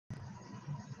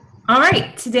All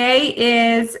right, today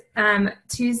is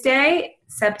Tuesday,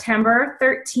 September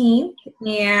 13th,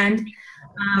 and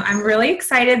I'm really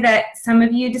excited that some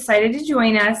of you decided to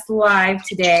join us live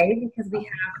today because we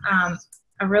have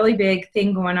a really big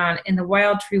thing going on in the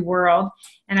wild tree world,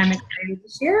 and I'm excited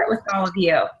to share it with all of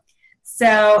you.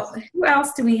 So who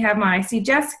else do we have on? I see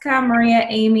Jessica, Maria,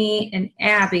 Amy, and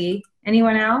Abby.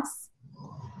 Anyone else?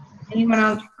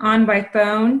 Anyone on by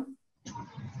phone?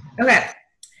 Okay,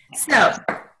 so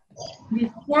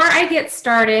before I get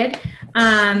started,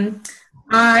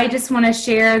 I just want to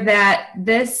share that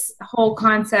this whole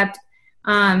concept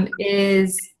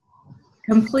is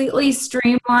completely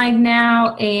streamlined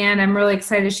now, and I'm really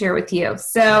excited to share it with you.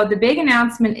 So the big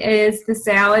announcement is the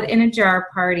Salad in a Jar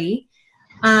party.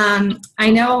 I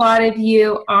know a lot of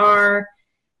you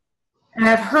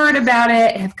have heard about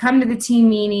it, have come to the team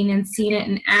meeting and seen it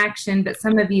in action, but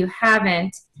some of you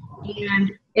haven't.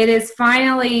 And it is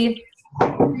finally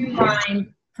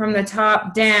streamlined from the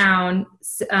top down.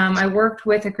 I worked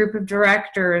with a group of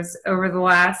directors over the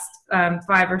last 5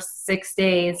 or 6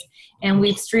 days, and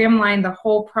we've streamlined the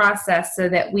whole process so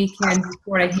that we can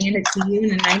sort of hand it to you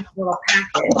in a nice little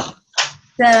package.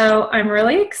 So I'm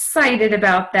really excited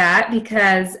about that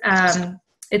because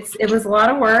it was a lot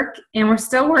of work, and we're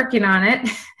still working on it.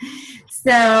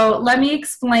 So let me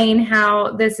explain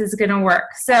how this is going to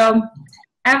work. So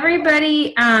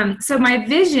everybody, so my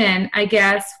vision, I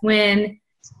guess, when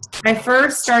I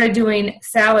first started doing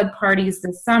salad parties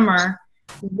this summer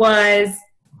was,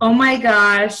 oh my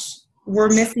gosh, we're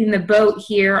missing the boat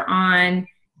here on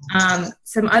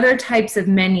some other types of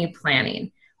menu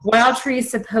planning. Wild Tree is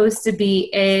supposed to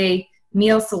be a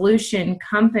meal solution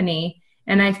company,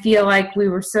 and I feel like we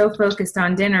were so focused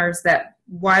on dinners that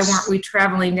why weren't we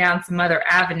traveling down some other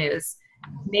avenues?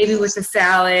 Maybe with the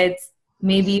salads,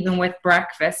 maybe even with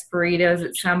breakfast burritos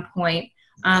at some point,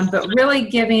 but really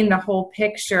giving the whole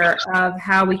picture of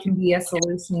how we can be a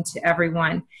solution to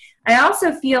everyone. I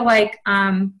also feel like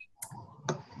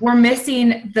we're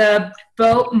missing the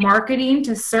boat marketing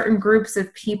to certain groups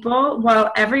of people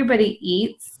while everybody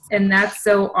eats, and that's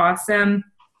so awesome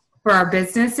for our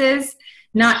businesses.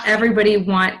 Not everybody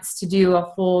wants to do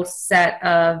a full set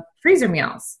of freezer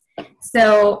meals.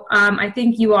 So I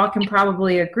think you all can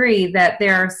probably agree that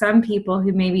there are some people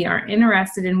who maybe aren't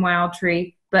interested in Wild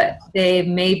Tree, but they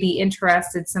may be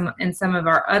interested in some of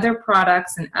our other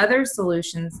products and other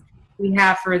solutions we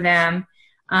have for them.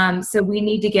 So we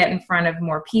need to get in front of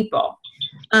more people.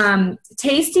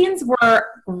 Tastings were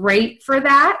great for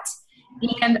that.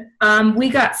 And we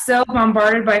got so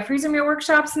bombarded by freezer meal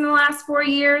workshops in the last 4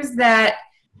 years that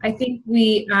I think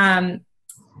we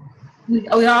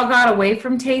all got away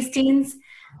from tastings.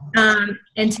 And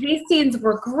tastings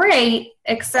were great,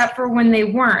 except for when they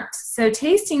weren't. So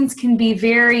tastings can be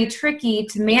very tricky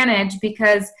to manage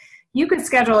because you could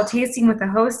schedule a tasting with the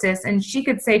hostess and she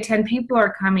could say 10 people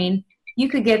are coming. You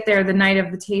could get there the night of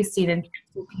the tasting and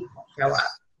 2 people show up.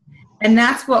 And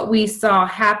that's what we saw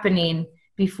happening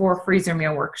before freezer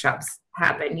meal workshops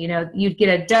happened. You know, you'd get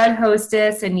a dud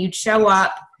hostess and you'd show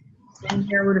up and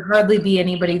there would hardly be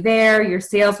anybody there. Your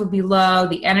sales would be low.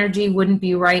 The energy wouldn't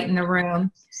be right in the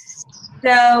room.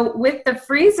 So with the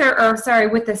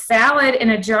with the salad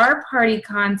in a jar party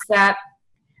concept,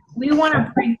 we want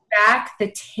to bring back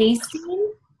the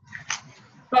tasting,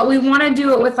 but we want to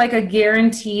do it with like a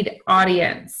guaranteed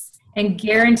audience and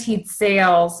guaranteed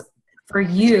sales for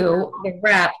you, the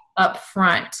rep, up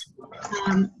front.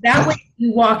 That way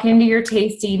you walk into your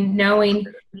tasting knowing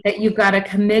that you've got a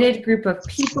committed group of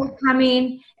people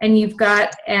coming and you've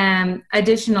got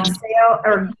additional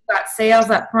sales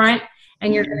up front,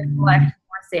 and you're going to collect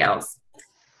more sales.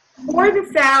 For the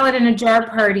salad in a jar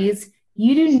parties,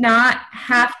 you do not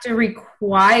have to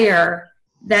require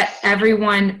that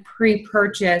everyone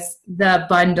pre-purchase the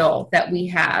bundle that we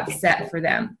have set for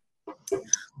them.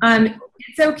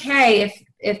 It's okay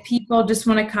if people just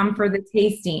want to come for the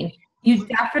tasting. You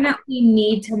definitely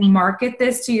need to market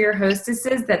this to your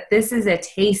hostesses that this is a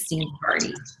tasting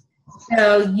party.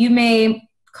 So you may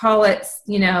call it,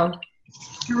 you know,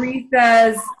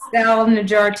 Teresa's Salad in a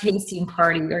Jar tasting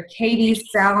party or Katie's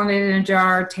Salad in a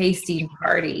Jar tasting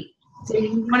party. So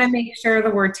you want to make sure the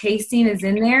word tasting is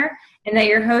in there and that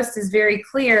your host is very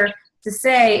clear to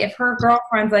say if her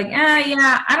girlfriend's like,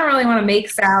 yeah, I don't really want to make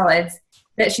salads,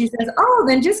 that she says, oh,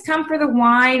 then just come for the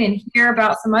wine and hear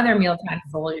about some other mealtime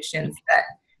solutions that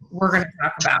we're going to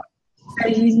talk about. So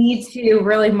you need to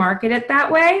really market it that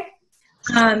way.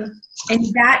 And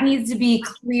that needs to be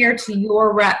clear to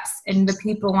your reps and the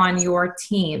people on your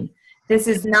team. This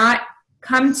is not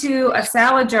come to a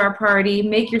salad jar party,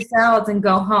 make your salads and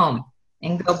go home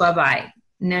and go bye-bye.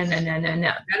 No, no, no, no,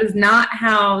 no. That is not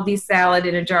how these salad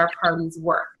in a jar parties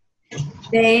work.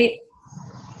 The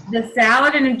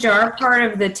salad in a jar part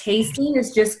of the tasting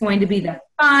is just going to be the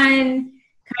fun,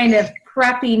 kind of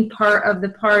prepping part of the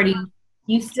party.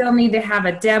 You still need to have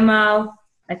a demo,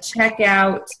 a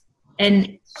checkout,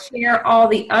 and share all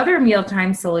the other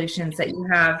mealtime solutions that you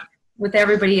have with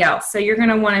everybody else. So you're going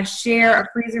to want to share a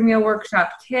freezer meal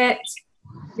workshop kit.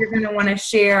 You're going to want to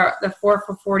share the 4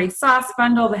 for $40 sauce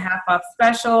bundle, the half off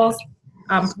specials,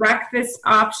 breakfast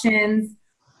options.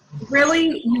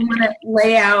 Really, you want to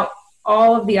lay out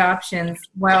all of the options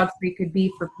Wild Tree could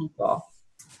be for people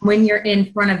when you're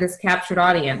in front of this captured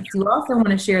audience. You also want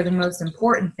to share the most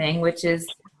important thing, which is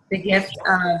the gift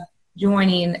of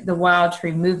joining the Wild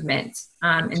Tree movement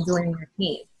and joining your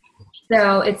team.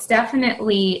 So it's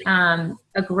definitely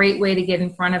a great way to get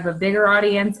in front of a bigger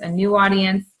audience, a new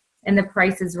audience, and the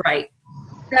price is right.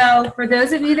 So for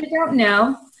those of you that don't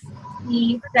know,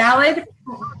 the salad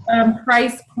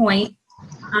price point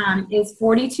is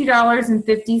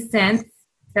 $42.50.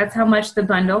 That's how much the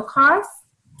bundle costs.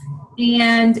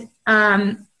 And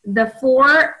the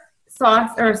four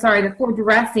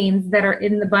dressings that are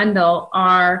in the bundle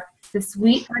are the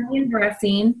sweet onion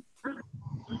dressing,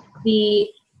 the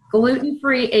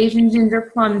gluten-free Asian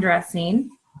ginger plum dressing,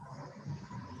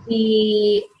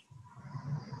 the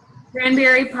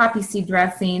cranberry poppy seed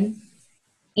dressing,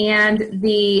 and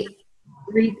the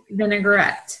Greek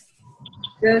vinaigrette.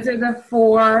 Those are the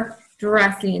 4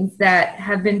 dressings that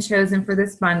have been chosen for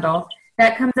this bundle.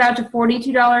 That comes out to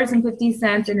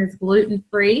 $42.50 and is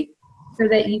gluten-free, so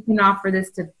that you can offer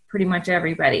this to pretty much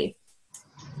everybody.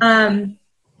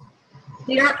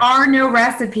 There are no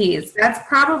recipes. That's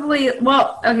probably,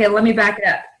 well, okay, let me back it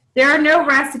up. There are no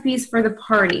recipes for the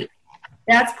party.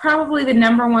 That's probably the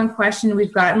 #1 question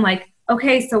we've gotten, like,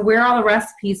 okay, so where are all the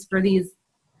recipes for these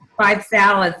 5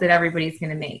 salads that everybody's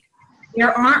going to make?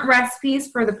 There aren't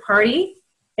recipes for the party.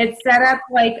 It's set up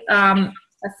like a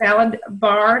salad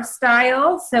bar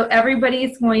style, so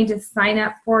everybody's going to sign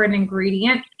up for an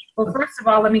ingredient. Well, first of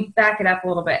all, let me back it up a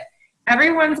little bit.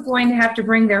 Everyone's going to have to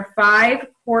bring their 5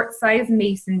 quart-size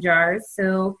mason jars.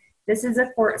 So this is a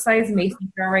quart-size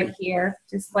mason jar right here,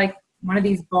 just like one of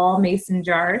these ball mason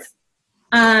jars.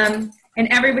 And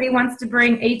everybody wants to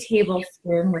bring a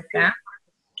tablespoon with them,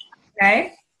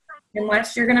 okay?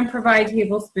 Unless you're going to provide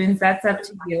tablespoons, that's up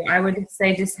to you. I would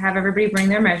say just have everybody bring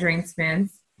their measuring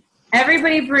spoons.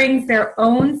 Everybody brings their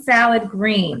own salad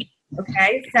green,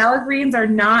 okay? Salad greens are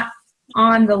not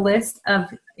on the list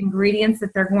of ingredients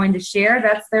that they're going to share.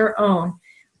 That's their own.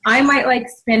 I might like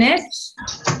spinach.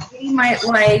 Amy might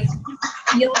like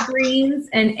field greens,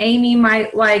 and Amy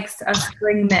might like a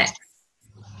spring mix.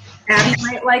 Abby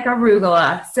might like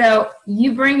arugula. So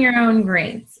you bring your own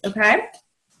greens, okay?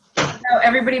 So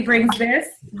everybody brings this,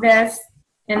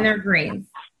 and their greens.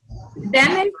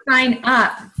 Then they sign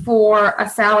up for a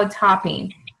salad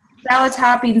topping. Salad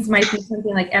toppings might be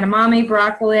something like edamame,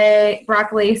 broccoli,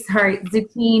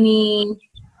 zucchini,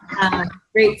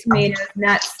 grape tomatoes,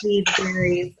 nuts, seeds,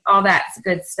 berries, all that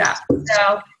good stuff.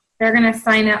 So they're going to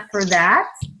sign up for that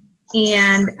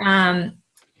and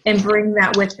bring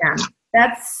that with them.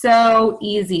 That's so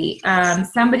easy.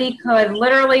 Somebody could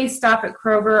literally stop at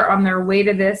Kroger on their way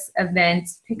to this event,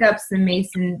 pick up some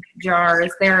mason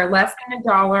jars. They're less than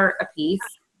 $1 a piece.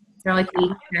 They're like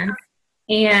 80 cents.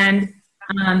 And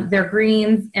they're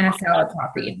greens and a salad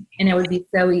topping. And it would be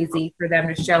so easy for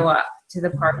them to show up to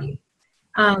the party.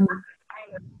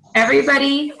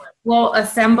 Everybody will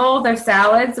assemble their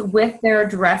salads with their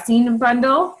dressing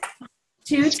bundle.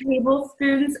 2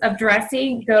 tablespoons of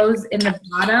dressing goes in the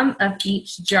bottom of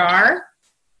each jar,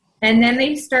 and then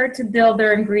they start to build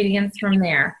their ingredients from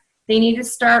there. They need to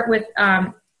start with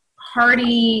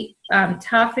hearty,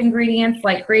 tough ingredients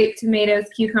like grape tomatoes,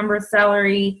 cucumber,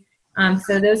 celery,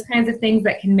 so those kinds of things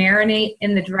that can marinate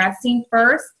in the dressing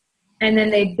first, and then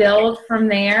they build from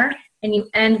there, and you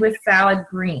end with salad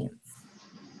greens.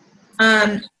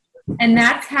 And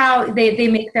that's how they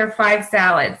make their 5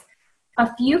 salads.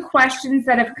 A few questions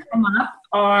that have come up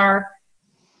are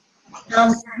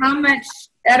how much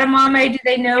edamame do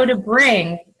they know to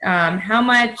bring? How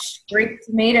much grape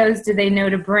tomatoes do they know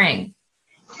to bring?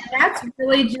 And that's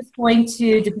really just going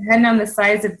to depend on the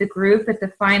size of the group at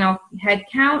the final head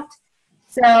count.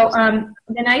 So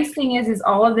the nice thing is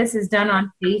all of this is done on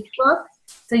Facebook,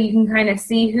 so you can kind of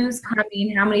see who's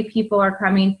coming, how many people are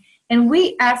coming, and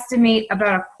we estimate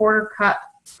about a 1/4 cup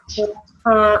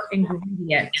per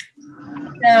ingredient.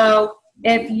 So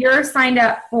if you're signed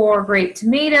up for grape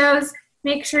tomatoes,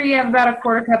 make sure you have about a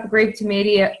 1/4 cup of grape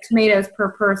tomatoes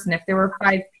per person. If there were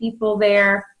 5 people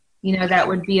there, that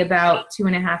would be about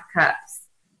 2.5 cups.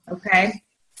 Okay.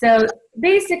 So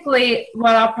basically,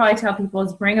 what I'll probably tell people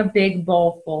is bring a big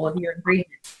bowl full of your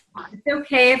ingredients. It's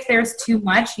okay if there's too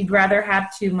much. You'd rather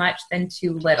have too much than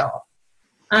too little.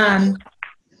 And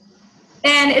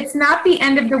it's not the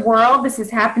end of the world. This has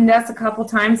happened to us a couple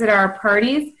times at our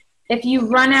parties. If you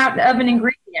run out of an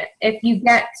ingredient, if you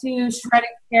get to shredded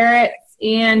carrots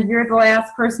and you're the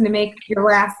last person to make your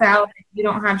last salad, if you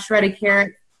don't have shredded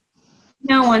carrots,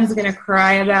 no one's going to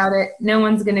cry about it. No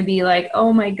one's going to be like,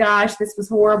 oh my gosh, this was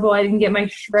horrible. I didn't get my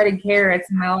shredded carrots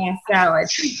in my last salad.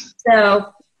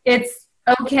 So it's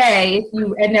okay if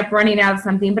you end up running out of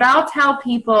something. But I'll tell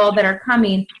people that are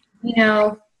coming,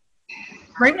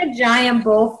 bring a giant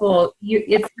bowl full.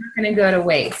 It's not going to go to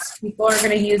waste. People are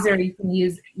going to use it, or you can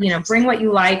use, bring what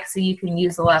you like so you can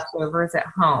use the leftovers at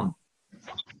home.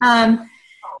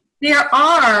 There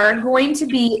are going to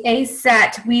be a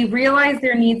set. We realize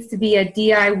there needs to be a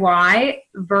DIY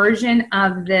version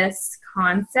of this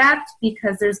concept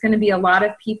because there's going to be a lot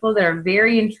of people that are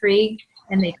very intrigued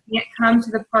and they can't come to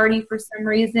the party for some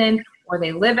reason, or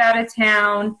they live out of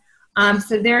town.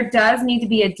 So there does need to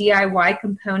be a DIY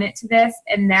component to this,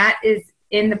 and that is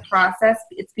in the process.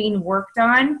 It's being worked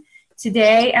on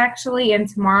today, actually, and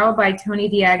tomorrow by Tony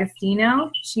D'Agostino.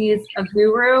 She's a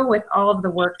guru with all of the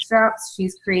workshops.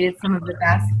 She's created some of the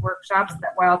best workshops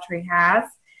that Wild Tree has.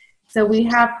 So we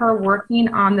have her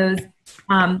working on those.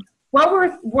 What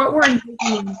we're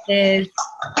envisioning is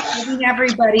giving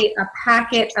everybody a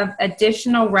packet of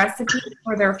additional recipes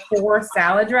for their 4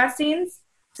 salad dressings,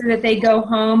 so that they go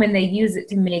home and they use it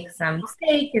to make some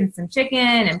steak and some chicken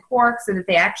and pork, so that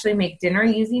they actually make dinner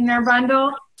using their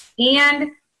bundle. And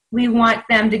we want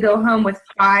them to go home with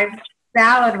 5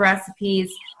 salad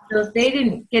recipes. So if they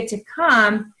didn't get to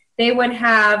come, they would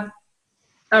have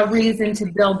a reason to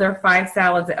build their 5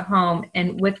 salads at home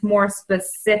and with more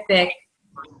specific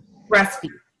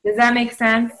recipes. Does that make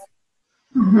sense?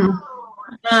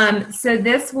 Mm-hmm. So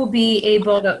this will be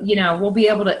able to, we'll be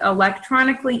able to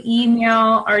electronically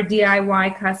email our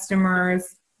DIY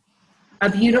customers a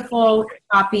beautiful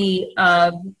copy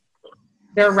of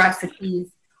their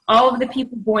recipes. All of the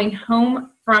people going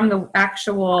home from the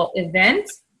actual event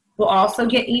will also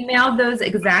get emailed those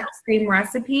exact same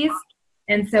recipes,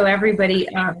 and so everybody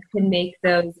can make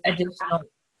those additional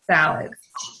salads.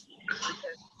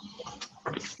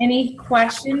 Any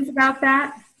questions about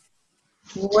that?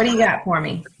 What do you got for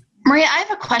me? Maria, I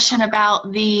have a question about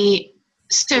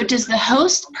so does the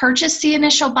host purchase the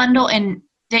initial bundle, and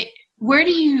where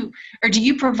do you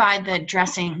provide the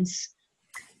dressings?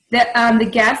 The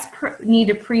guests need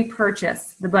to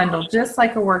pre-purchase the bundle, just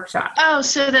like a workshop. Oh,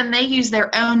 so then they use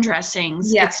their own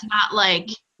dressings. Yeah. It's not like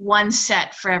one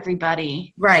set for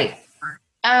everybody. Right.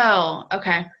 Oh,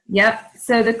 okay. Yep.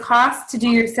 So the cost to do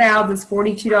your salad is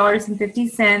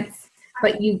 $42.50,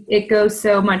 but it goes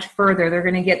so much further. They're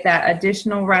going to get that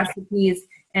additional recipes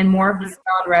and more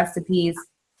salad recipes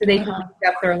so they can pick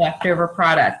up their leftover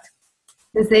product.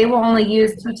 Because they will only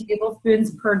use 2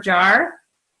 tablespoons per jar.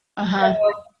 Uh-huh.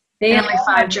 So they only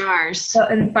 5 jars. So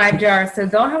in 5 jars. So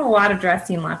they'll have a lot of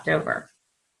dressing left over.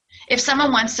 If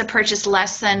someone wants to purchase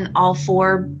less than all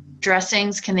 4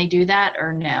 dressings, can they do that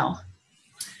or no?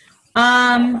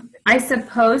 I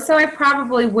suppose so. I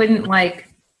probably wouldn't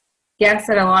guess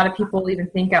that a lot of people even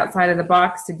think outside of the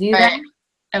box to do that.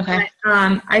 Okay.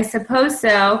 But, I suppose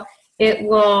so. They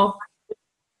will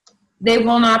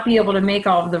not be able to make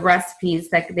all of the recipes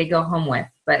that they go home with,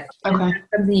 but that's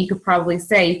something you could probably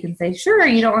say. You can say, sure,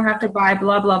 you don't have to buy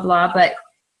blah, blah, blah, but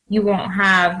you won't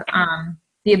have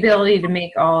the ability to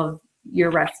make all of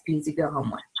your recipes you go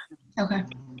home with. Okay.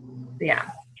 Yeah,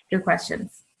 good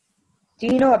questions. Do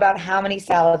you know about how many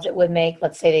salads it would make?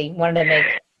 Let's say they wanted to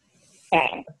make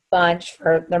a bunch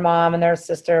for their mom and their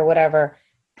sister or whatever.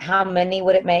 How many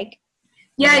would it make?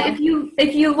 Yeah,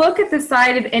 if you look at the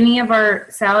side of any of our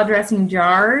salad dressing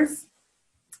jars,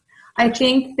 I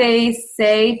think they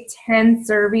say 10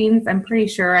 servings. I'm pretty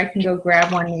sure. I can go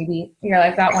grab one maybe. Here,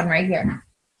 I've got one right here.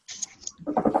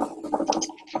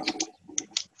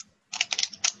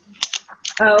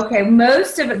 Oh, okay,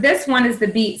 most of it, this one is the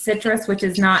beet citrus, which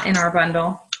is not in our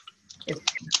bundle.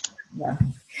 But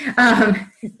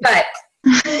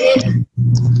it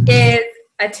is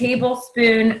a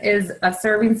tablespoon is a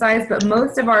serving size, but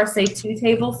most of ours say 2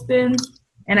 tablespoons,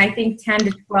 and I think 10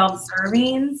 to 12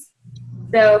 servings.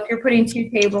 So if you're putting 2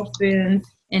 tablespoons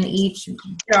in each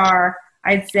jar,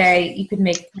 I'd say you could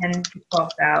make 10 to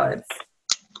 12 salads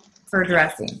per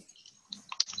dressing.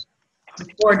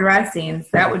 4 dressings,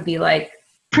 that would be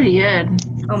pretty good.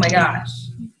 Oh my gosh,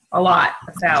 a lot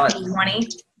of salads. 20,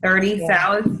 30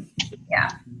 salads.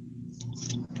 Yeah.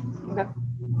 Okay.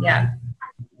 Yeah.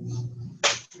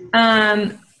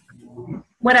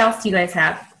 What else do you guys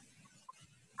have?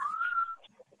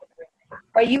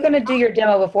 Are you going to do your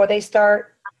demo before they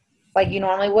start like you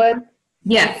normally would?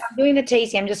 Yes. I'm doing the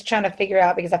tasting. I'm just trying to figure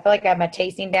out because I feel like I have my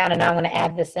tasting down and now I'm going to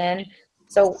add this in.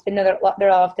 So I know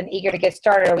they're often eager to get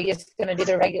started. Are we just going to do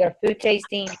the regular food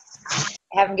tasting,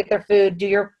 have them get their food, do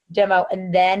your demo,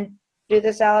 and then do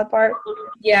the salad part?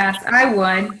 Yes, I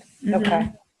would. Mhm.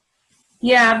 Okay.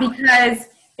 Yeah, because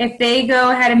if they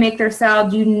go ahead and make their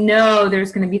salad, you know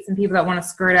there's going to be some people that want to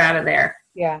skirt out of there.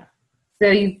 Yeah. So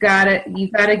you've got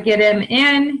to get them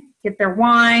in, get their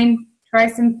wine, try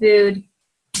some food,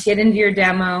 get into your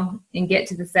demo, and get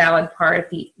to the salad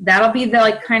part. That'll be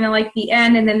the kind of like the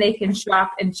end, and then they can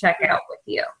shop and check out with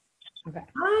you. Okay.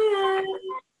 Hi.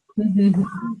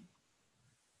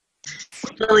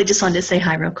 Lily just wanted to say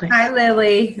hi real quick. Hi,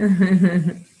 Lily.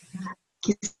 Can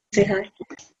you say hi?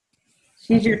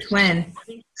 She's your twin.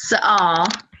 So, aw,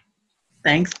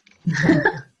 thanks.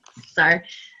 Sorry.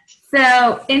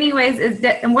 So, anyways,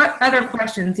 and what other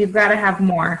questions? You've got to have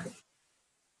more.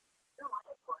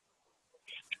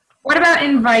 What about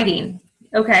inviting?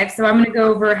 Okay, so I'm going to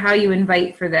go over how you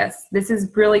invite for this. This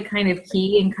is really kind of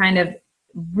key and kind of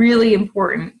really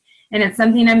important. And it's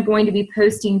something I'm going to be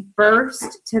posting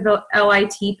first to the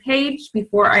LIT page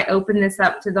before I open this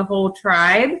up to the whole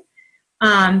tribe.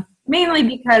 Mainly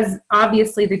because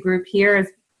obviously the group here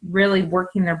is really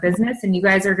working their business and you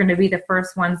guys are going to be the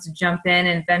first ones to jump in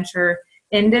and venture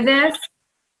into this.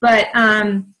 But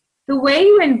the way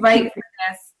you invite for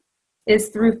this is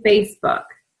through Facebook.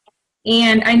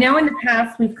 And I know in the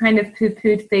past we've kind of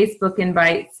poo-pooed Facebook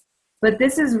invites, but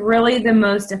this is really the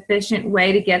most efficient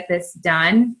way to get this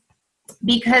done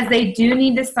because they do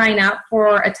need to sign up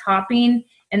for a topping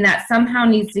and that somehow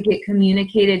needs to get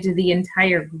communicated to the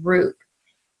entire group.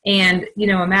 And,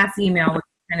 a mass email would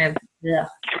kind of, that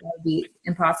would be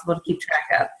impossible to keep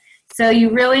track of. So you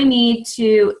really need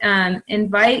to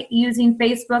invite using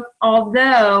Facebook,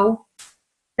 although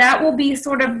that will be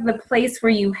sort of the place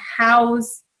where you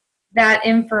house that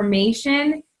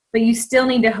information, but you still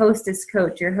need to hostess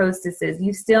coach your hostesses.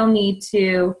 You still need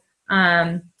to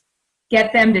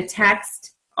get them to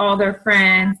text all their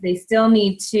friends. They still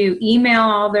need to email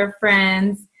all their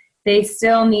friends. They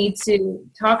still need to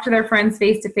talk to their friends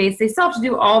face-to-face. They still have to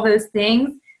do all those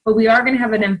things, but we are going to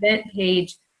have an event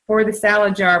page for the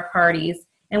salad jar parties,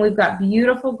 and we've got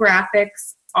beautiful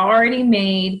graphics already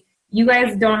made. You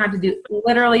guys don't have to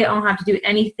don't have to do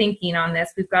any thinking on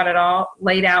this. We've got it all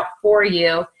laid out for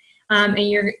you, and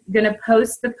you're going to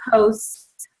post the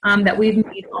posts that we've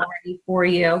made already for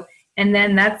you, and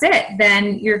then that's it.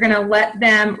 Then you're going to let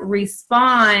them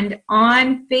respond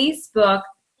on Facebook.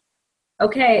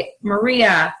 Okay,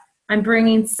 Maria, I'm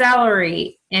bringing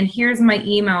celery, and here's my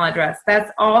email address.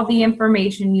 That's all the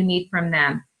information you need from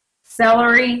them.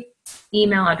 Celery,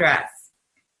 email address.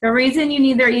 The reason you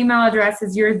need their email address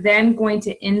is you're then going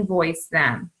to invoice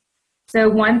them. So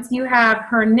once you have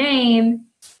her name,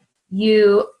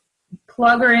 you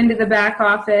plug her into the back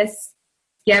office,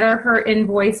 get her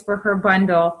invoice for her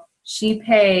bundle, she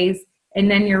pays,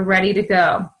 and then you're ready to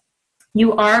go.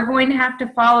 You are going to have to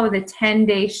follow the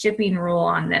 10-day shipping rule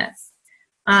on this.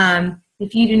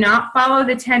 If you do not follow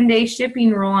the 10-day shipping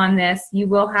rule on this, you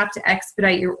will have to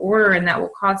expedite your order, and that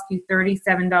will cost you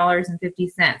 $37.50.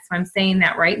 So I'm saying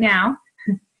that right now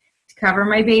to cover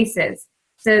my bases.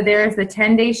 So there's the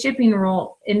 10-day shipping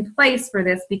rule in place for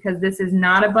this because this is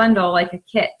not a bundle like a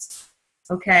kit.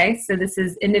 Okay, so this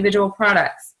is individual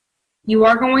products. You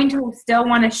are going to still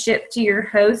want to ship to your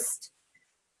host,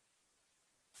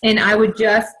 and I would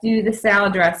just do the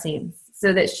salad dressings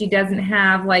so that she doesn't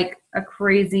have like a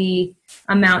crazy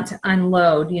amount to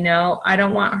unload. I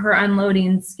don't want her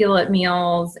unloading skillet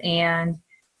meals and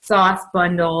sauce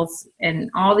bundles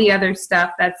and all the other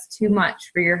stuff. That's too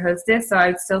much for your hostess. So I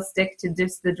would still stick to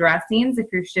just the dressings if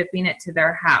you're shipping it to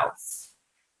their house.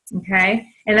 Okay.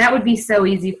 And that would be so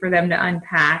easy for them to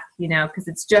unpack, because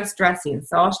it's just dressings.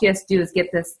 So all she has to do is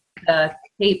get the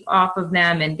tape off of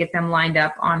them and get them lined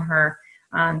up on her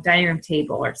dining room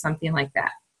table or something like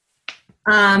that.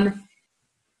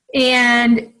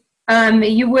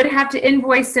 You would have to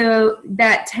invoice, so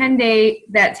that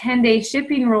 10-day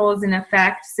shipping rule is in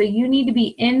effect. So you need to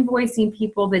be invoicing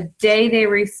people the day they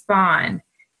respond.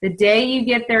 The day you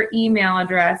get their email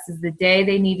address is the day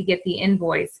they need to get the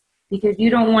invoice, because you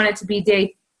don't want it to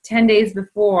be 10 days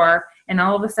before and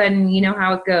all of a sudden, you know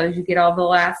how it goes. You get all the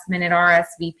last minute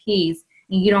RSVPs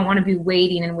and you don't want to be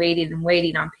waiting and waiting and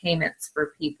waiting on payments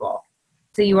for people.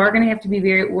 So you are going to have to be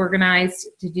very organized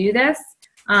to do this.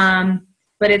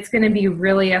 but it's going to be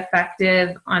really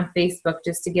effective on Facebook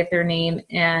just to get their name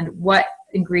and what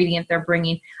ingredient they're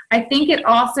bringing. I think it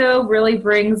also really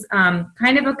brings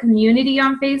kind of a community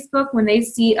on Facebook when they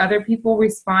see other people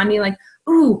responding like,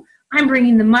 ooh, I'm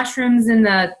bringing the mushrooms and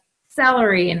the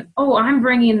celery, and oh, I'm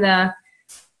bringing the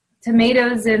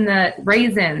tomatoes and the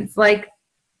raisins. Like,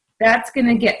 that's going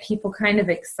to get people kind of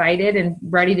excited and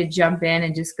ready to jump in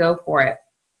and just go for it.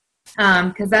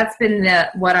 Because that's been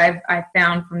what I've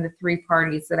found from the 3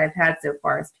 parties that I've had so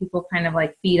far, is people kind of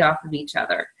like feed off of each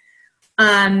other.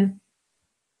 On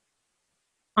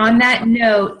that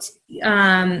note,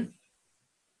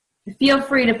 feel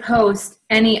free to post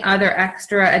any other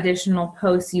extra additional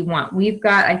posts you want. We've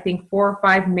got, I think, 4 or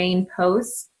 5 main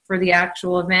posts for the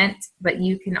actual event, but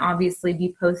you can obviously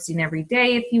be posting every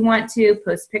day if you want to.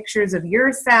 Post pictures of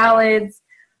your salads.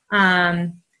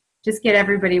 Just get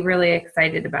everybody really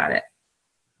excited about it.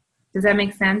 Does that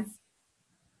make sense?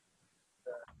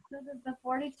 So does the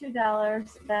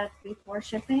 $42, that's before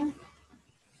shipping?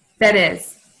 That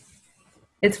is.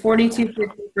 It's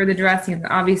 $42.50 for the dressing.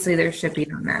 Obviously, there's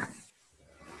shipping on that.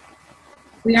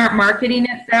 We aren't marketing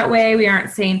it that way. We aren't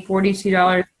saying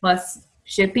 $42 plus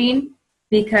shipping,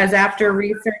 because after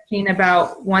researching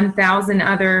about 1,000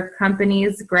 other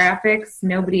companies' graphics,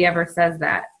 nobody ever says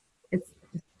that. It's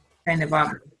kind of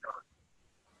obvious.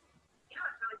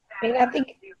 I mean, I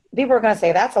think people are going to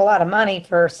say that's a lot of money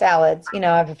for salads, I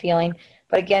have a feeling.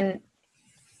 But again,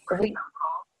 if we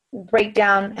break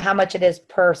down how much it is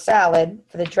per salad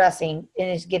for the dressing, and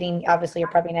it's getting, obviously, you're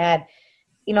probably going to add,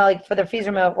 like for the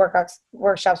freezer meal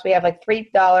workshops, we have like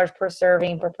 $3 per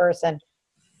serving per person.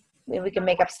 Maybe we can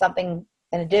make up something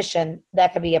in addition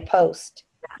that could be a post.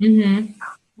 Mm-hmm.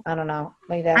 I don't know.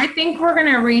 I think we're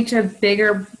going to reach a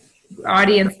bigger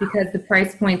audience because the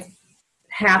price point's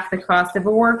half the cost of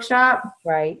a workshop.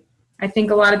 Right. I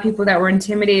think a lot of people that were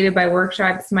intimidated by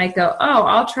workshops might go, oh,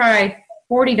 I'll try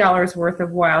 $40 worth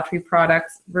of Wild Tree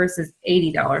products versus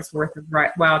 $80 worth of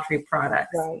Wild Tree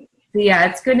products. Right. So yeah,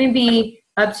 it's going to be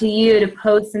up to you to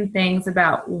post some things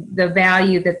about the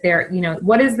value that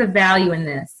what is the value in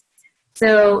this?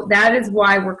 So that is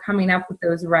why we're coming up with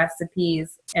those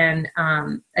recipes and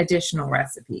additional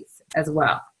recipes as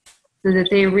well, so that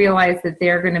they realize that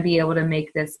they're going to be able to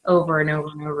make this over and over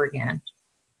and over again.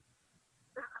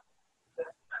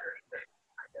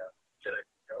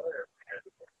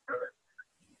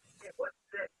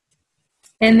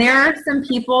 And there are some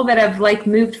people that have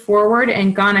moved forward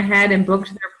and gone ahead and booked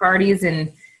their parties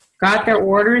and got their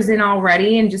orders in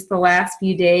already in just the last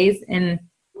few days. And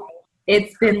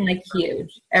it's been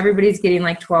huge. Everybody's getting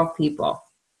 12 people.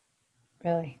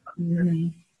 Really? Mm-hmm.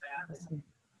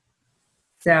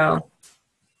 So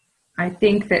I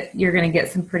think that you're going to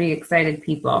get some pretty excited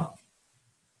people.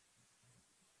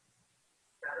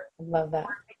 I love that.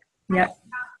 Yep.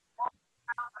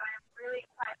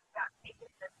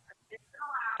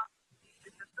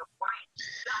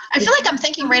 I feel like I'm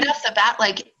thinking right off the bat,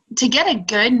 to get a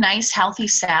good, nice, healthy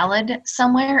salad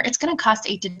somewhere, it's going to cost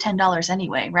 $8 to $10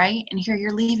 anyway, right? And here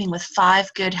you're leaving with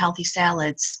 5 good, healthy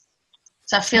salads.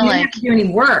 So I feel you don't have to do any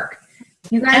work.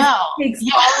 You guys take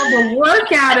all the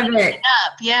work out of it.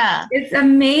 Yeah. It's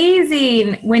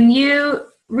amazing when you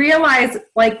realize,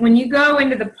 when you go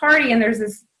into the party and there's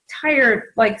this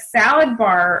entire salad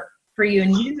bar for you,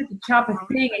 and you just have to chop a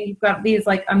thing, and you've got these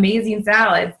amazing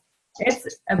salads.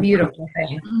 It's a beautiful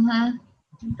thing. Mm-hmm.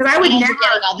 Because I would never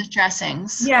get all the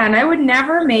dressings. Yeah, and I would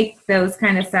never make those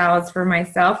kind of salads for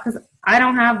myself because I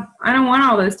don't want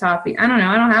all those toppings. I don't know.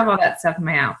 I don't have all that stuff in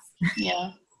my house.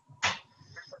 Yeah.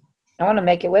 I want to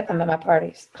make it with them at my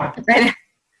parties.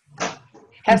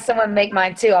 Have someone make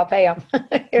mine too. I'll pay them.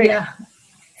 Yeah.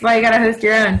 That's why you got to host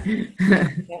your own.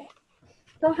 Yeah.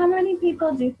 So how many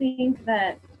people do you think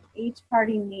that each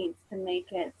party needs to make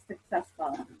it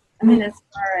successful? I mean, as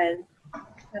far as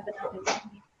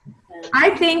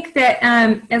I think that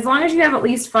as long as you have at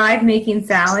least 5 making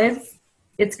salads,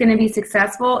 it's going to be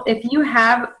successful. If you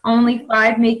have only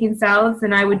 5 making salads,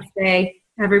 then I would say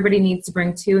everybody needs to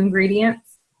bring 2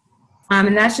 ingredients.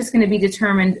 And that's just going to be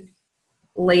determined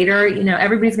later.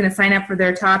 Everybody's going to sign up for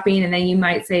their topping, and then you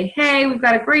might say, hey, we've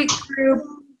got a great group,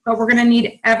 but we're going to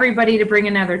need everybody to bring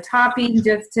another topping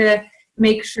just to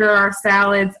make sure our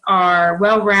salads are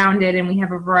well-rounded and we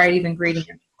have a variety of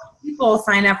ingredients. People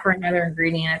sign up for another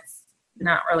ingredient. It's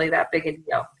not really that big a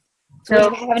deal. So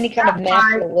do you have any kind of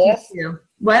master list?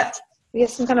 What? Do you have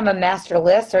some kind of a master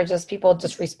list, or just people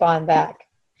just respond back?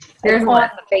 There's on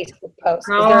the Facebook post.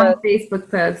 All on Facebook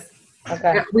posts.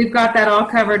 Okay. We've got that all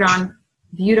covered on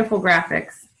beautiful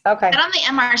graphics. Okay. Is that on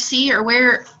the MRC, or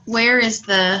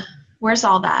where's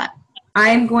all that?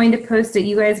 I'm going to post it.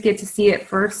 You guys get to see it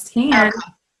firsthand.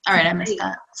 Okay. All right, I missed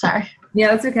that. Sorry.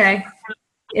 Yeah, it's okay.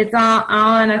 It's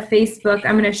on a Facebook.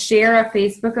 I'm going to share a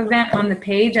Facebook event on the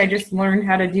page. I just learned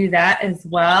how to do that as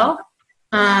well.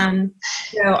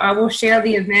 So I will share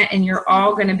the event, and you're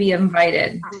all going to be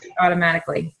invited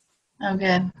automatically. Oh,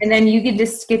 good. And then you can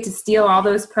just get to steal all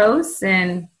those posts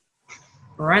and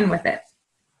run with it.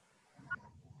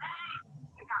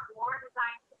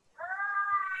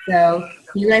 So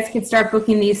you guys can start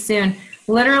booking these soon.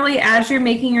 Literally, as you're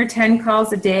making your 10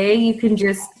 calls a day, you can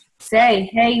just say,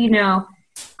 hey,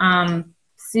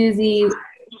 Susie,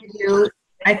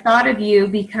 I thought of you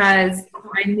because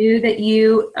I knew that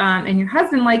you and your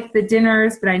husband liked the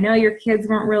dinners, but I know your kids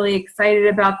weren't really excited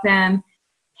about them.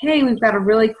 Hey, we've got a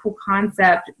really cool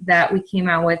concept that we came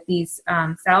out with, these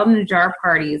salad in a jar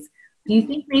parties. Do you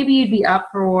think maybe you'd be up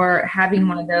for having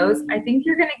one of those? I think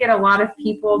you're going to get a lot of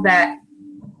people that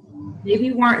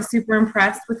maybe weren't super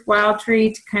impressed with Wild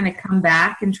Tree to kind of come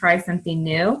back and try something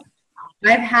new.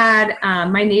 I've had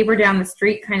my neighbor down the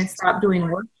street kind of stop doing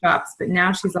workshops, but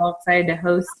now she's all excited to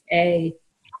host a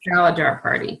salad jar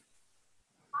party.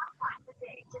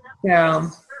 So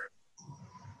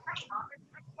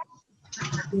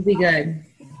it'll be good.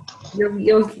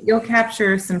 You'll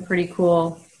capture some pretty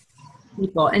cool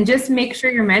people, and just make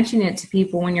sure you're mentioning it to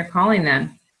people when you're calling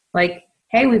them. Like,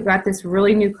 hey, we've got this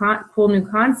really cool new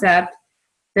concept.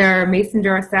 There are mason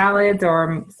jar salads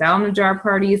or salad in a jar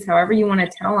parties, however you want to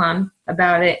tell them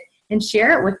about it, and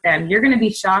share it with them. You're going to be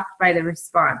shocked by the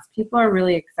response. People are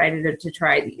really excited to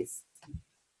try these.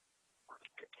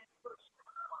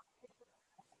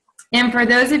 And for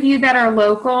those of you that are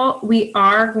local, we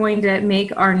are going to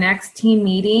make our next team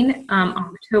meeting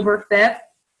October 5th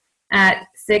at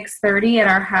 6:30 at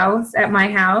our house, at my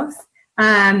house.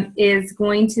 Is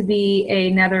going to be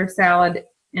another salad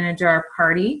in a jar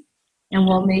party. And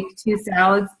we'll make 2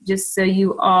 salads just so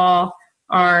you all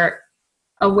are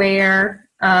aware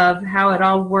of how it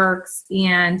all works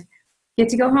and get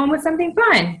to go home with something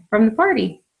fun from the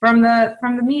party, from the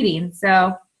meeting.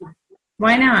 So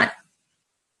why not?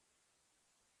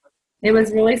 It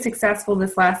was really successful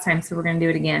this last time, so we're going to do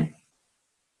it again.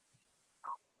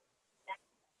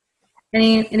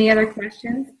 Any other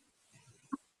questions?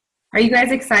 Are you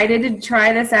guys excited to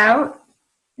try this out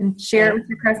and share it with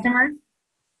your customers?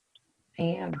 I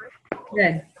am.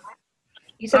 Good.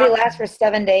 You said they last for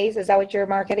 7 days. Is that what you're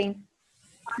marketing?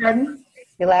 Pardon?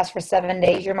 They last for 7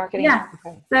 days, you're marketing? Yeah,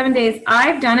 Okay. 7 days.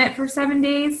 I've done it for 7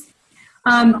 days.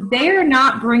 They are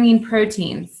not bringing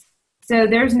proteins. So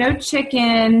there's no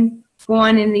chicken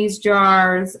going in these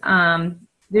jars.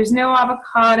 There's no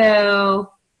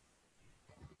avocado.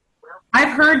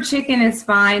 I've heard chicken is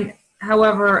fine.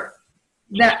 However,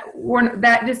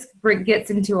 that just gets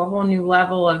into a whole new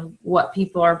level of what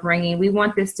people are bringing. We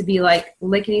want this to be like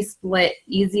lickety split,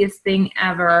 easiest thing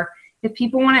ever. If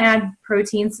people want to add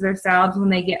proteins to their salads when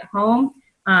they get home,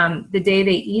 the day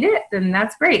they eat it, then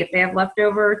that's great. If they have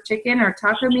leftover chicken or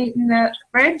taco meat in the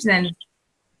fridge, then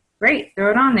great,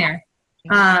 throw it on there.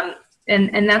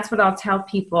 And that's what I'll tell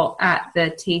people at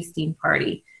the tasting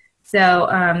party. So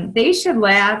they should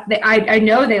last. I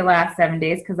know they last 7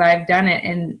 days because I've done it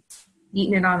and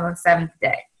eaten it on the 7th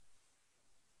day.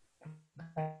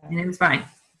 And it was fine.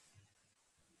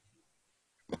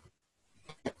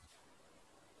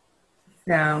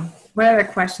 So what other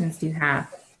questions do you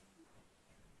have?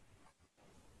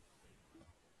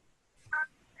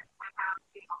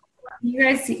 Can you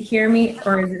guys hear me,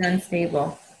 or is it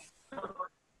unstable?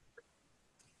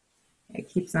 It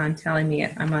keeps on telling me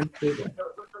I'm unstable.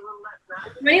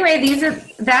 Anyway,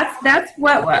 that's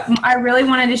what I really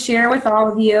wanted to share with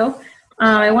all of you.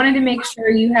 I wanted to make sure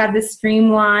you have the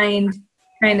streamlined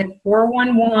kind of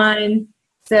 411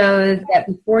 so that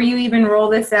before you even roll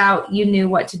this out, you knew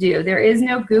what to do. There is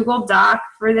no Google Doc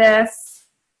for this.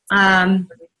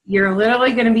 You're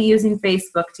literally going to be using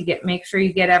Facebook to make sure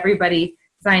you get everybody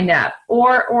signed up,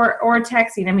 or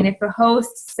texting. I mean, if the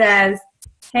host says,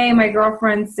 "Hey, my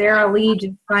girlfriend Sarah Lee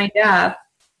just signed up,"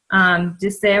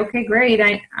 just say, "Okay, great.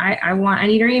 I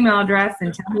need her email address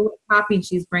and tell me what topping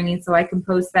she's bringing so I can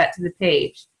post that to the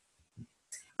page."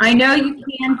 I know you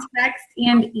can text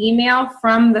and email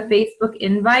from the Facebook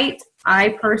invite. I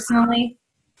personally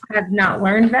have not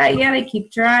learned that yet. I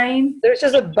keep trying. There's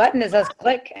just a button that says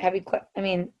click. Have you clicked?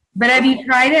 But have you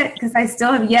tried it? Because I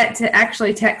still have yet to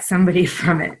actually text somebody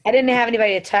from it. I didn't have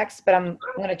anybody to text, but I'm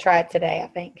going to try it today, I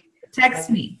think.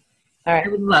 Text me. All right. I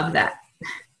would love that.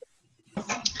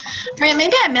 Maria,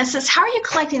 maybe I missed this. How are you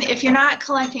collecting? If you're not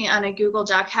collecting on a Google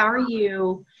Doc, how are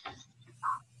you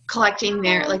collecting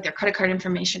their credit card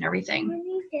information,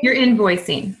 everything? You're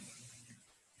invoicing.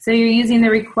 So you're using the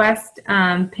request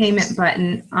payment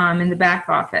button in the back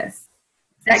office.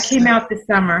 That came out this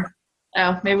summer.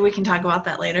 Oh, maybe we can talk about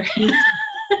that later.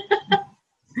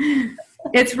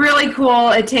 It's really cool.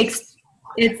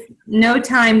 It's no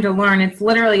time to learn. It's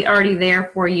literally already there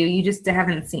for you. You just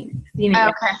haven't seen it yet.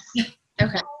 Okay.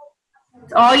 Okay.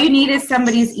 All you need is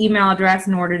somebody's email address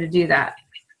in order to do that.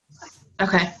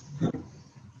 Okay.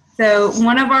 So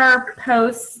one of our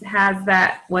posts has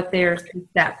what their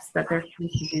steps that they're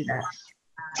supposed to do that.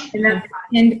 And that's a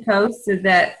pinned post so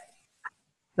that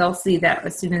they'll see that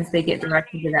as soon as they get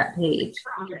directed to that page.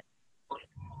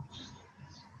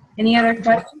 Any other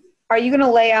questions? Are you going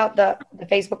to lay out the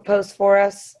Facebook posts for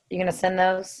us? You're going to send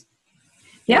those?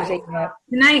 Yep.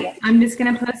 Tonight, I'm just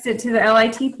going to post it to the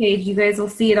LIT page. You guys will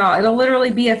see it all. It'll literally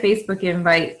be a Facebook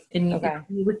invite, and Okay.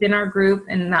 within our group,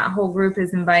 and that whole group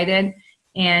is invited.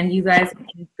 And you guys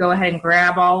can go ahead and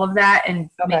grab all of that and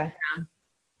make Okay. it down.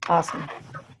 Awesome.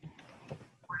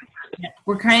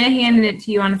 We're kind of handing it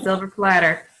to you on a silver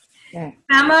platter. Yeah.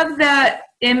 Some of the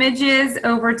images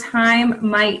over time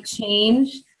might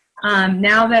change.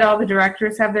 Now that all the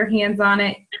directors have their hands on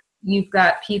it, you've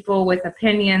got people with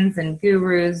opinions and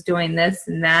gurus doing this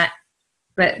and that.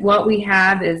 But what we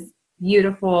have is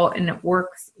beautiful and it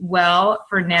works well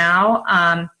for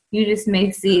now. You just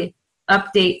may see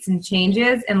updates and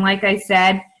changes. And like I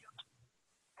said,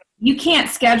 you can't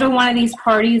schedule one of these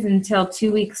parties until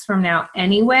 2 weeks from now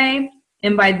anyway.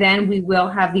 And by then we will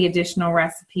have the additional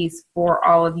recipes for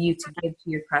all of you to give to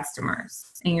your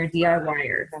customers and your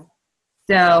DIYers.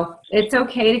 So it's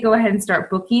okay to go ahead and start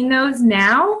booking those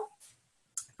now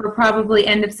for probably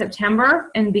end of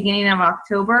September and beginning of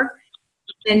October,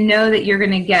 and know that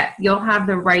you'll have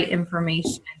the right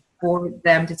information for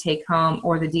them to take home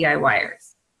or the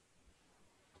DIYers.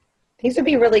 These would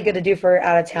be really good to do for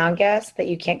out-of-town guests that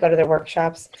you can't go to their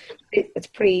workshops. It's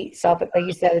pretty like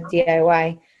you said,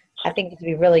 DIY. I think it would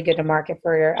be really good to market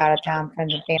for your out-of-town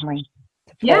friends and family.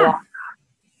 Yeah.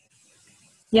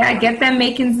 Yeah, get them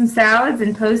making some salads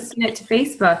and posting it to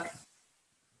Facebook.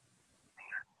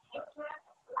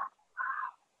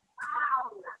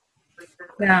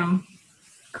 So,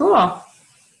 cool.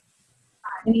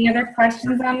 Any other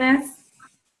questions on this?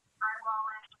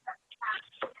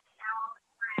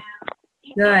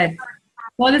 Good.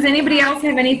 Well, does anybody else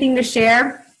have anything to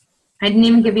share? I didn't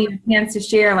even give you a chance to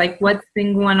share, like, what's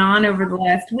been going on over the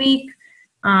last week,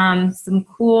 some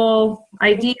cool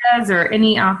ideas or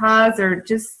any ahas or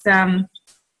just some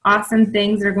awesome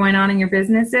things that are going on in your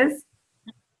businesses.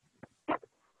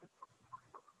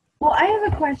 Well, I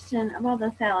have a question about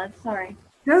the salad. Sorry.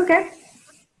 Okay.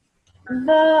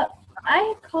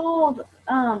 I called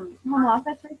home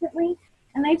office recently,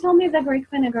 and they told me the Greek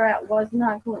vinaigrette was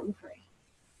not gluten-free.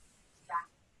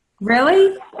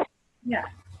 Really? Yeah.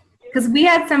 Because we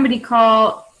had somebody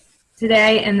call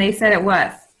today, and they said it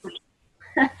was.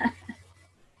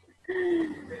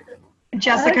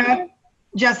 Jessica,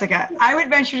 I would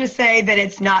venture to say that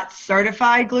it's not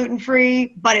certified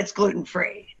gluten-free, but it's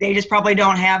gluten-free. They just probably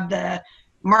don't have the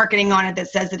marketing on it that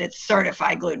says that it's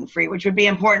certified gluten-free, which would be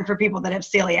important for people that have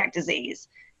celiac disease.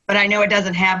 But I know it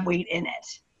doesn't have wheat in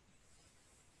it.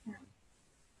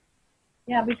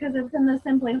 Yeah, because it's in the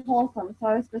Simply Wholesome, so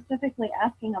I was specifically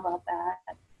asking about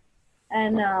that.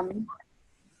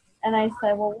 And I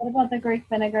said, well, what about the Greek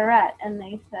vinaigrette? And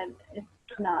they said it's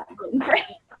not gluten-free.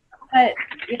 But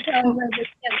they can't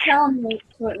tell me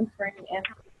it's gluten-free if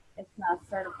it's not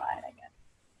certified, I guess.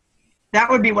 That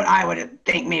would be what I would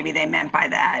think maybe they meant by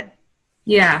that.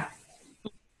 Yeah.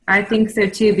 I think so,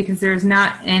 too, because there's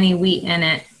not any wheat in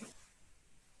it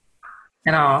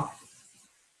at all.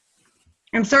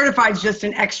 And certified is just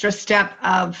an extra step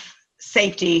of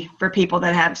safety for people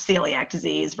that have celiac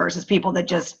disease versus people that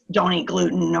just don't eat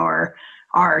gluten or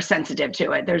are sensitive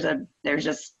to it. There's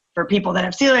just, for people that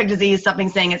have celiac disease, something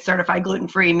saying it's certified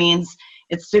gluten-free means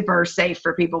it's super safe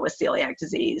for people with celiac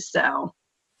disease. So,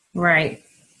 right.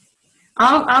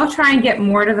 I'll try and get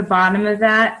more to the bottom of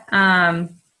that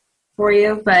for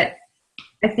you, but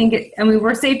I think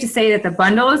we're safe to say that the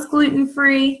bundle is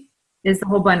gluten-free. Is the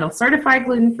whole bundle certified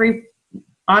gluten-free?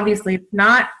 Obviously it's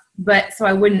not, but so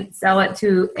I wouldn't sell it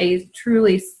to a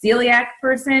truly celiac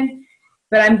person.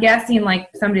 But I'm guessing like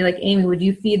somebody like Amy, would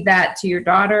you feed that to your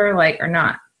daughter, or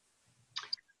not?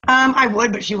 I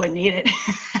would, but she wouldn't eat it.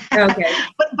 Okay.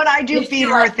 But I do feed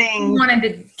her things. Wanted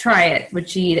to try it. Would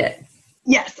she eat it?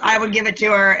 Yes, I would give it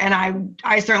to her, and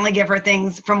I certainly give her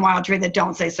things from Wild Tree that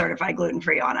don't say certified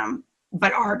gluten-free on them,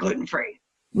 but are gluten-free.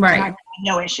 Right. And I have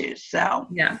no issues, so.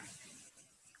 Yeah.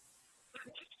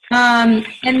 And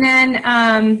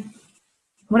then,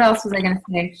 what else was I going to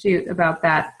say? Shoot, about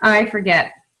that. I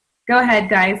forget. Go ahead,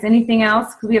 guys. Anything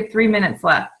else? Because we have 3 minutes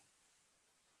left.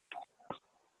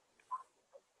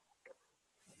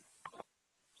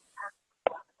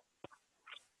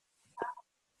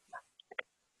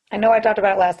 I know I talked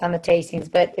about it last time, the tastings,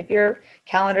 but if your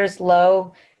calendar's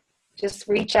low, just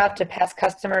reach out to past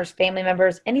customers, family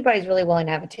members, anybody's really willing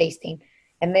to have a tasting.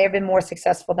 And they've been more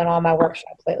successful than all my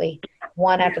workshops lately.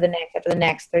 One after the next, after the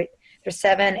next. They're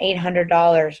 $700,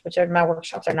 $800, which are my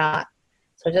workshops are not.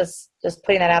 So just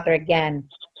putting that out there again.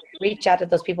 Reach out to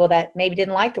those people that maybe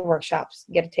didn't like the workshops,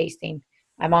 get a tasting.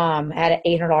 My mom had an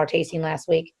 $800 tasting last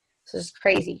week. So it's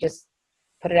crazy. Just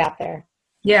put it out there.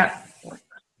 Yeah,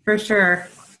 for sure.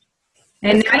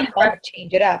 And now I'll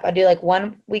change it up. I do like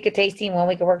 1 week of tasting, 1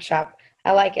 week of workshop.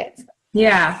 I like it.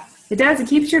 yeah, it does. It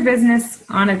keeps your business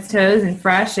on its toes and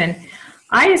fresh. And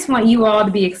I just want you all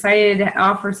to be excited to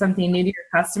offer something new to your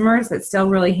customers that's still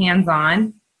really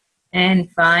hands-on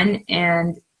and fun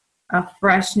and a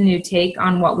fresh new take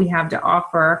on what we have to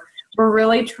offer. We're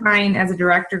really trying as a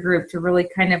director group to really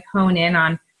kind of hone in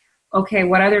on, okay,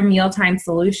 what other mealtime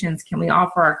solutions can we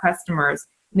offer our customers?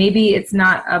 Maybe it's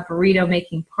not a burrito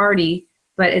making party,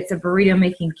 but it's a burrito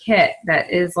making kit that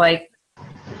is like,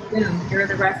 boom, here are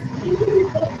the recipes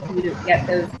to get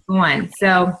those going.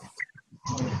 So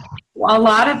a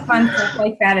lot of fun stuff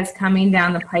like that is coming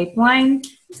down the pipeline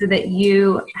so that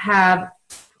you have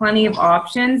plenty of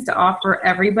options to offer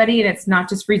everybody, and it's not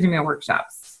just freezer meal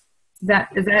workshops. Is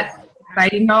that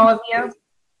exciting to all of you?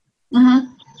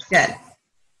 Mm-hmm. Good.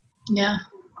 Yeah.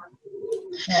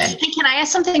 Good. Hey, can I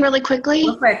ask something really quickly?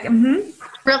 Real quick. Mm-hmm.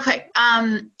 Real quick.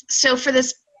 So for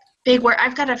this big work,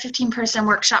 I've got a 15-person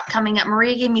workshop coming up.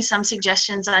 Maria gave me some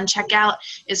suggestions on checkout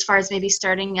as far as maybe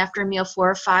starting after meal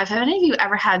 4 or 5. Have any of you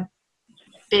ever had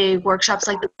big workshops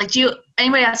like this? Like,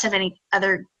 anybody else have any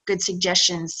other good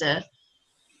suggestions to?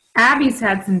 Abby's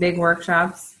had some big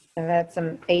workshops. I've had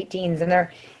some 18s, and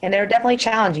they're definitely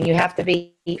challenging. You have to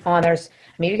be on.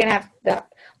 You're gonna have the.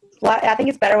 I think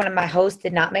it's better when my host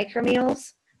did not make her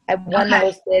meals. One Okay.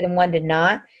 host did and one did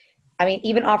not.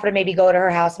 Even offer to maybe go to her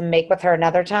house and make with her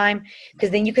another time, because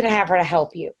then you can have her to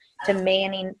help you to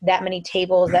manning that many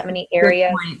tables, that many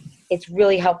areas. Good point. It's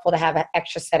really helpful to have an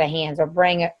extra set of hands, or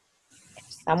bring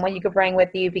someone you could bring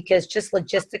with you, because just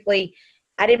logistically,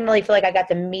 I didn't really feel like I got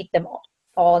to meet them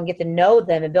all and get to know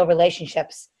them and build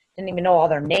relationships. Didn't even know all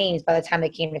their names by the time they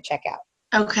came to check out.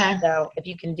 Okay. So if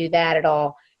you can do that at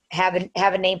all, have a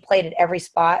nameplate at every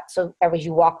spot, so as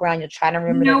you walk around, you'll try to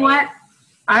remember. You know what?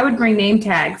 I would bring name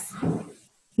tags.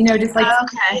 Just like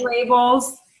Okay.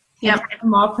 labels. Yep. Have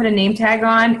them all put a name tag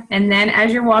on, and then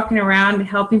as you're walking around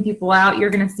helping people out, you're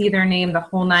going to see their name the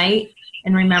whole night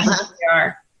and remember who they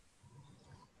are.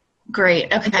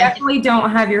 Great. And Okay. definitely don't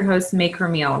have your host make her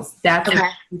meals. That's Okay.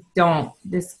 don't.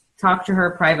 Just talk to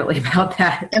her privately about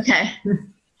that. Okay.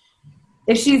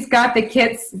 If she's got the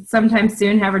kits sometime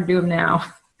soon, have her do them now.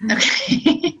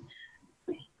 Okay.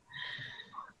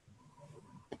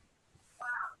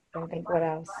 I don't think what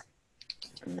else.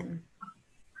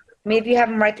 If you have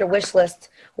them write their wish list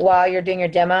while you're doing your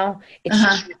demo, it's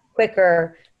just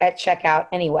quicker at checkout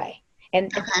anyway.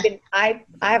 And I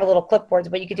have a little clipboards,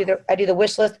 but you could I do the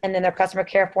wish list and then their customer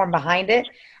care form behind it.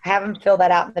 I have them fill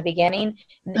that out in the beginning,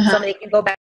 so they can go back